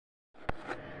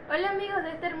Hola amigos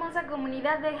de esta hermosa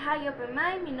comunidad de Hive Open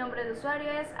Mic, mi nombre de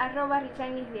usuario es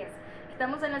 @richainis10.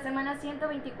 Estamos en la semana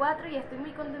 124 y estoy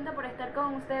muy contenta por estar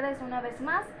con ustedes una vez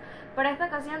más. Para esta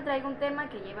ocasión traigo un tema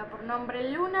que lleva por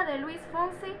nombre Luna de Luis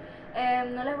Fonsi.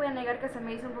 No les voy a negar que se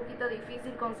me hizo un poquito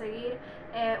difícil conseguir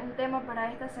un tema para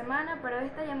esta semana, pero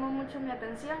esta llamó mucho mi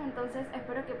atención, entonces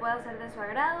espero que pueda ser de su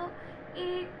agrado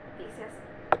y dice así.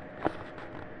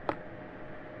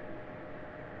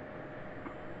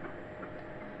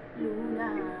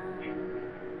 Luna,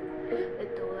 de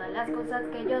todas las cosas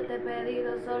que yo te he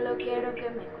pedido, solo quiero que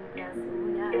me cumplas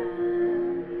una.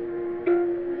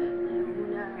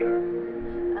 Luna,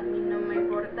 a mí no me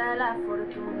importa la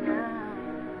fortuna.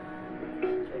 Yo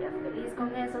era feliz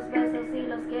con esos besos y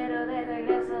los quiero de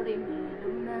regreso. Dime,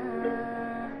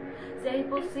 Luna, si hay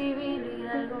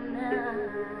posibilidad alguna.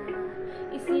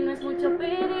 Y si no es mucho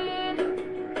pedir,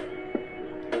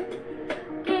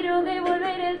 quiero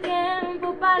devolver el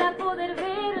tiempo para poder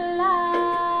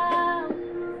verla,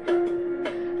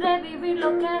 revivir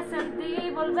lo que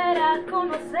sentí, volver a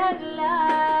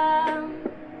conocerla.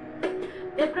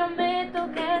 Te prometo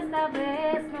que esta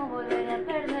vez no volveré a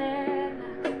perderla,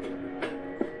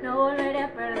 no volveré a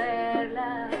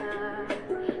perderla.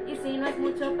 Y si no es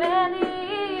mucho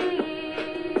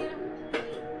pedir,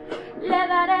 le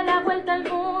daré la vuelta al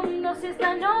mundo si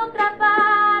está en otra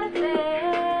parte.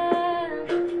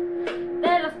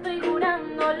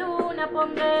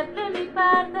 Pondré de mi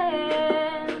parte,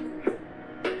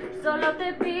 solo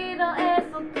te pido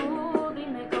eso, tú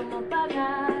dime cómo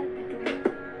pagarte,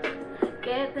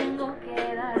 qué tengo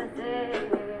que darte.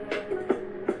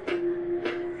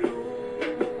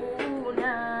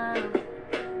 Luna,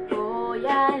 voy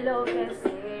a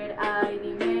enloquecer, ay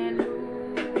dime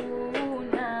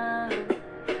Luna,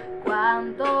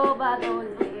 cuánto va a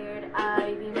doler,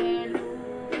 ay dime Luna.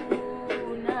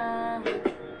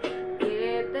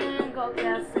 Que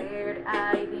hacer,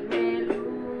 ay dime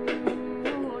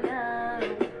Luna,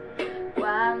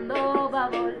 ¿cuándo va a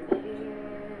volver?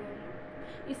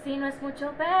 Y si no es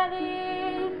mucho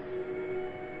pedir,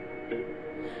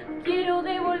 quiero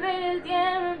devolver el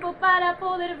tiempo para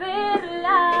poder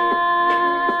verla,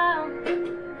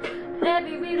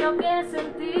 revivir lo que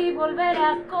sentí, volver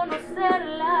a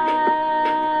conocerla.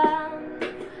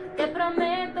 Te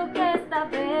prometo que esta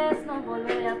vez no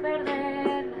volveré a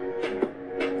perderla,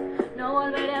 no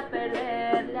volveré a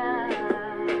perderla.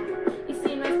 Y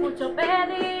si no es mucho pedir,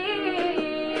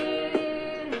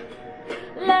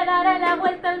 le daré la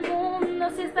vuelta al mundo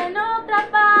si está en otra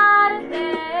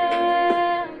parte.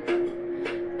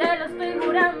 Te lo estoy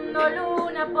jurando,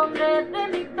 Luna, pondré de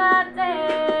mi parte.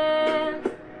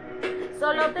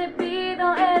 Solo te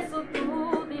pido eso,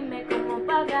 tú dime cómo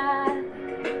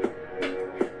pagarte,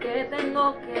 qué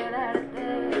tengo que darte.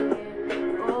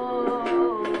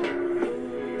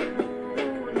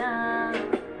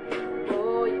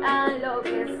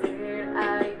 Enloquecer,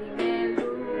 ay dime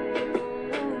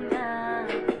Luna,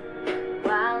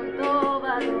 cuánto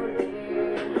va a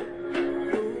doler.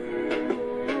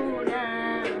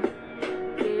 Luna,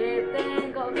 ¿qué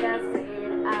tengo que hacer?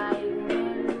 Ay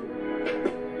dime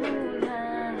Luna,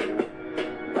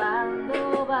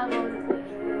 cuándo va a volver.